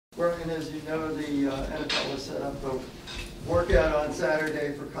as you know, the NFL has set up a workout on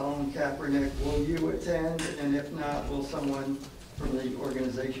Saturday for Colin Kaepernick. Will you attend? And if not, will someone from the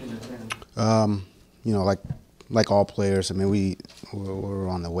organization attend? You know, like all players, I mean, we're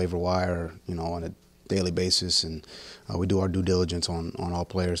on the waiver wire, you know, on a daily basis, and we do our due diligence on all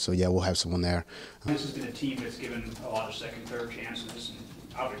players. So yeah, we'll have someone there. This has been a team that's given a lot of second, third chances, and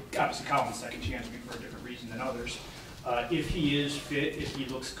obviously Colin's second chance would be for a different reason than others. If he is fit, if he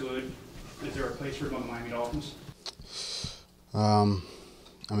looks good, is there a place for him on the Miami Dolphins?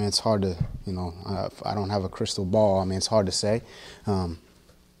 I mean, it's hard to, you know, I don't have a crystal ball. I mean, it's hard to say.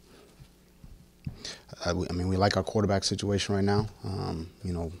 I mean, we like our quarterback situation right now.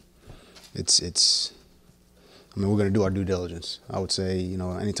 You know, I mean, we're going to do our due diligence. I would say, you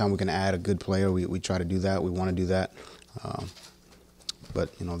know, anytime we can add a good player, we try to do that. We want to do that. But,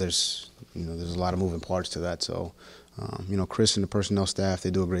 you know, there's a lot of moving parts to that. So, you know, Chris and the personnel staff,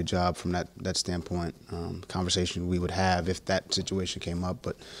 they do a great job from that standpoint. Conversation we would have if that situation came up.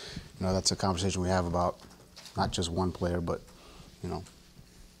 But, you know, that's a conversation we have about not just one player, but, you know,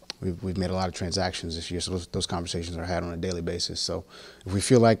 we've made a lot of transactions this year, so those conversations are had on a daily basis. So if we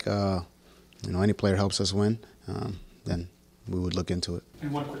feel like, you know, any player helps us win, then we would look into it.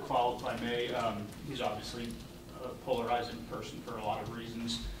 And one quick follow-up, if I may. He's obviously a polarizing person for a lot of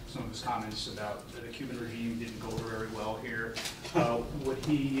reasons. Some of his comments about the Cuban regime didn't go very well here. Would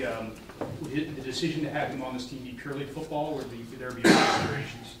the decision to have him on this team be purely football, or would there be other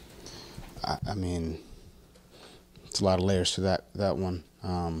considerations? I mean, it's a lot of layers to that one.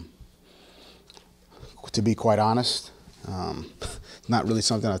 To be quite honest, not really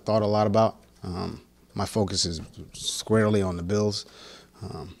something I thought a lot about. My focus is squarely on the Bills.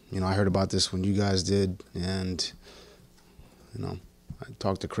 You know, I heard about this when you guys did, and, you know, I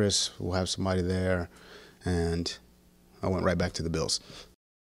talked to Chris. We'll have somebody there, and I went right back to the Bills.